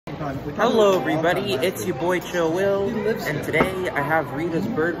Hello everybody, it's your boy Chill Will, and today I have Rita's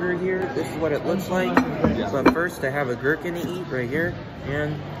Burger here. This is what it looks like. But first I have a gherkin to eat right here,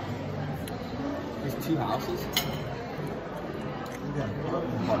 and there's two houses.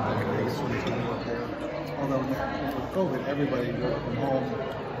 Although with COVID, everybody worked from home.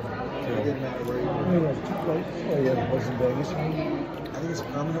 It didn't matter where you were. Oh yeah, it was in Vegas. I think it's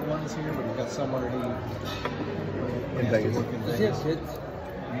permanent ones here, but we've got somewhere he In Vegas. work in Does he have Vegas. kids?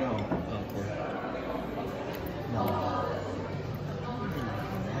 No. No.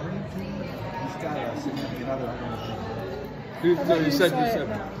 He's got a significant other. I don't know. No, you said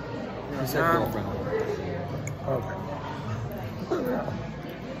girlfriend. Okay.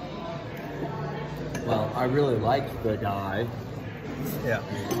 Well, I really liked the guy. Yeah.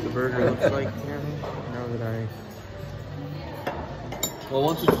 the burger looks like now that Well,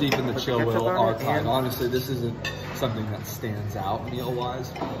 once it's deep in the Chill ketchup Will on it, archive, and- honestly, this isn't something that stands out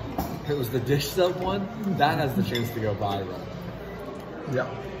meal-wise. If it was the dish sub one, that has the chance to go viral. Yeah.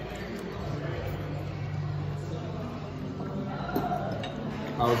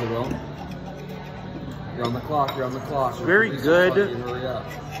 How was it, Will? You're on the clock, you're on the clock. Very Please good. fucking hurry up.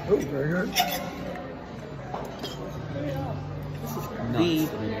 Oh, very good. This is nuts The-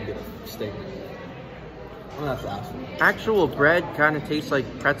 that we didn't get a steak. I'm gonna have to ask him. actual bread kind of tastes like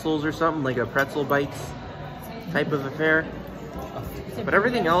pretzels or something, like a pretzel bites type of affair. But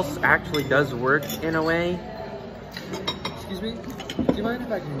everything else actually does work in a way. Excuse me? Do you mind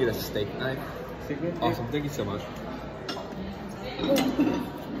if I can get a steak knife? Awesome, thank you so much.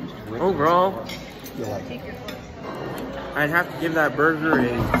 Overall, I'd have to give that burger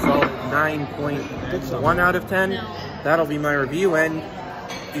a solid 9.1 out of 10. That'll be my review, and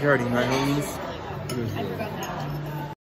you already know my homies. It was really